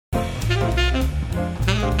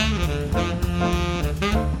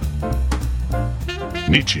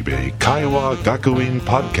Nichibei Kaiwa Gakuin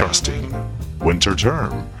Podcasting, Winter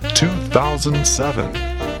Term 2007,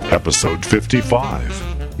 Episode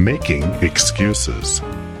 55, Making Excuses.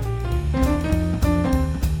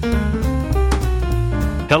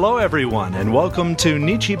 Hello everyone, and welcome to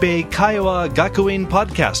Nichibei Kaiwa Gakuin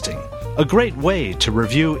Podcasting, a great way to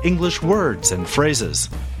review English words and phrases.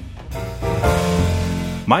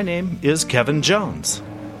 My name is Kevin Jones.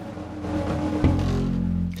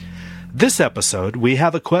 This episode, we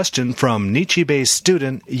have a question from Nichibei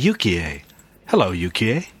student Yukie. Hello,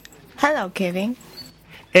 Yukie. Hello, Kevin.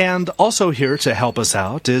 And also here to help us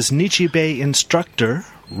out is Nichibei instructor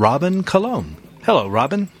Robin Cologne. Hello,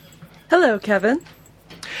 Robin. Hello, Kevin.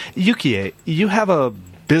 Yukie, you have a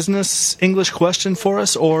business English question for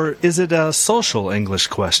us, or is it a social English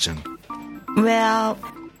question? Well,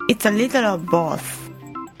 it's a little of both.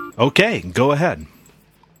 Okay, go ahead.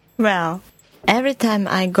 Well, every time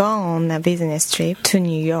I go on a business trip to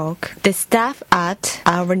New York, the staff at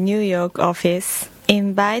our New York office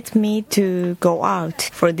invite me to go out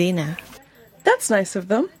for dinner. That's nice of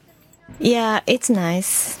them. Yeah, it's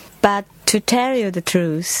nice. But to tell you the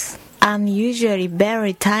truth, I'm usually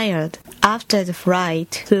very tired after the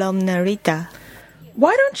flight from Narita.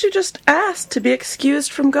 Why don't you just ask to be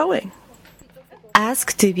excused from going?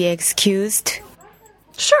 Ask to be excused?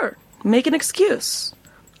 Sure, make an excuse.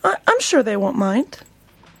 I'm sure they won't mind.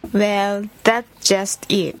 Well, that's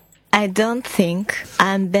just it. I don't think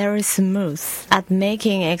I'm very smooth at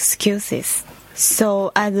making excuses.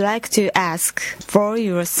 So I'd like to ask for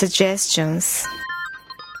your suggestions.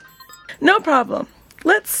 No problem.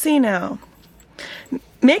 Let's see now.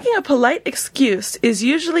 Making a polite excuse is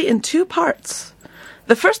usually in two parts.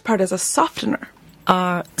 The first part is a softener.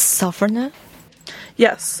 Softener?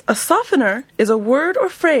 Yes, a softener is a word or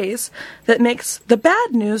phrase that makes the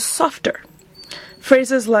bad news softer.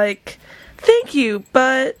 Phrases like, thank you,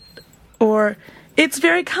 but, or, it's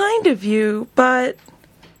very kind of you, but,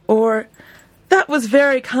 or, that was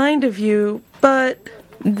very kind of you, but...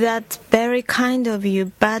 That's very kind of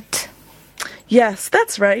you, but... Yes,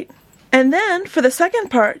 that's right. And then, for the second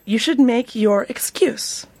part, you should make your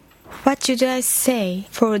excuse. What should I say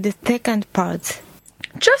for the second part?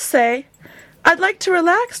 Just say, I'd like to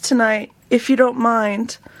relax tonight, if you don't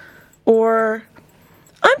mind. Or,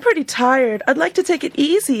 I'm pretty tired. I'd like to take it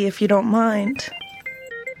easy, if you don't mind.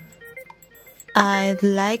 I'd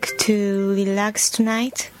like to relax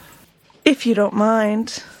tonight. If you don't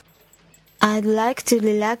mind. I'd like to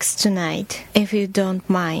relax tonight, if you don't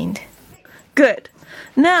mind. Good.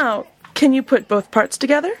 Now, can you put both parts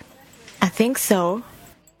together? I think so.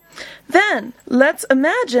 Then, let's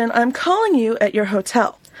imagine I'm calling you at your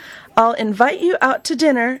hotel. I'll invite you out to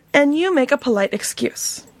dinner, and you make a polite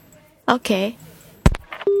excuse. Okay.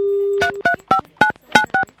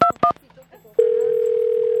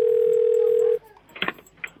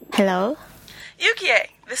 Hello? Yukie,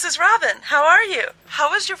 this is Robin. How are you? How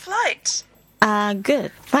was your flight?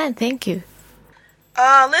 Good. Fine, thank you.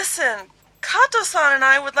 Listen, Kato-san and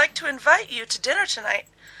I would like to invite you to dinner tonight.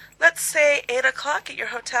 Let's say 8 o'clock at your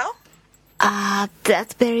hotel.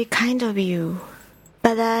 That's very kind of you.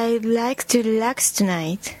 But I'd like to relax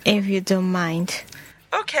tonight, if you don't mind.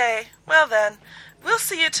 Okay, well then, we'll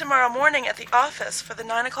see you tomorrow morning at the office for the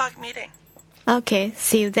 9 o'clock meeting. Okay,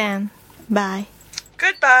 see you then. Bye.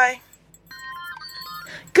 Goodbye.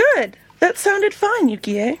 Good. That sounded fine,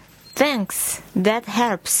 Yukie. Thanks. That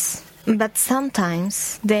helps. But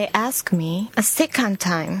sometimes they ask me a second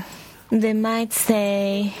time. They might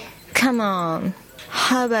say, come on,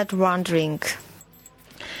 how about one drink?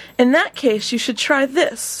 In that case, you should try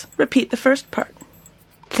this. Repeat the first part.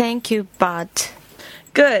 Thank you, but...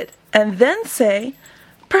 Good. And then say,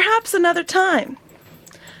 perhaps another time.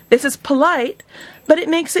 This is polite, but it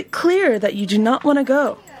makes it clear that you do not want to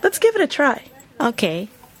go. Let's give it a try. Okay.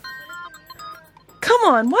 Come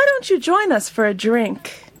on, why don't you join us for a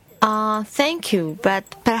drink? Thank you, but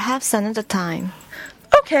perhaps another time.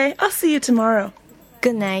 Okay, I'll see you tomorrow.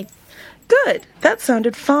 Good night. Good. That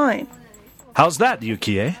sounded fine. How's that,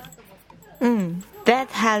 Yukie? That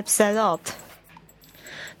helps a lot.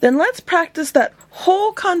 Then let's practice that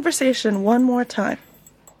whole conversation one more time.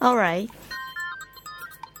 All right.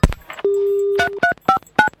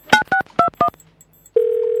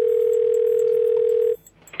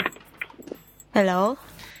 Hello?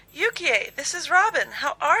 Yukie, this is Robin.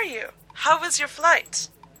 How are you? How was your flight?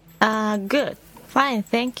 Good. Fine,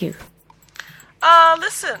 thank you.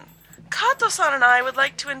 Listen, Kato-san and I would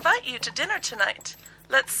like to invite you to dinner tonight.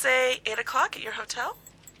 Let's say 8 o'clock at your hotel.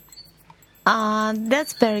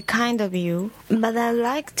 That's very kind of you, but I'd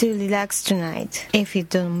like to relax tonight, if you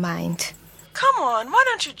don't mind. Come on, why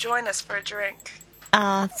don't you join us for a drink?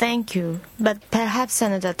 Thank you, but perhaps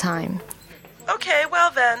another time. Okay,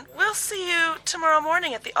 well then, we'll see you tomorrow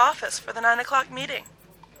morning at the office for the 9 o'clock meeting.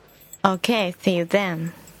 Okay, see you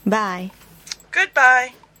then. Bye.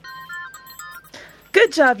 Goodbye.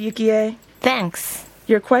 Good job, Yukie. Thanks.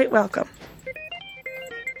 You're quite welcome.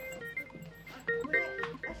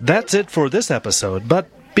 That's it for this episode, but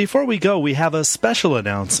before we go, we have a special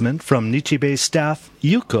announcement from Nichibei staff,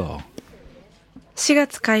 Yuko. 4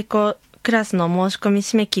月開校クラスの申し込み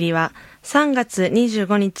締め切りは3月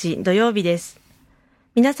25日土曜日です。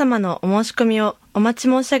皆様のお申し込みをお待ち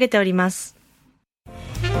申し上げております。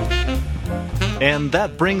And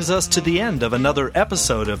that brings us to the end of another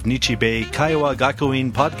episode of Nichibei Kaiwa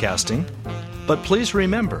Gakuin Podcasting. But please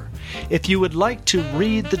remember, if you would like to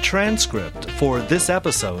read the transcript for this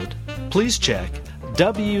episode, please check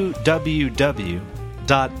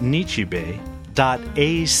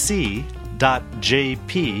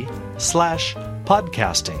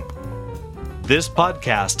www.nichibei.ac.jp/podcasting. This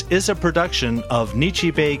podcast is a production of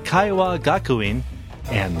Nichibei Kaiwa Gakuin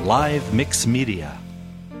and Live Mix Media.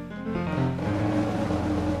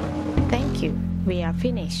 Thank you. We are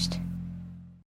finished.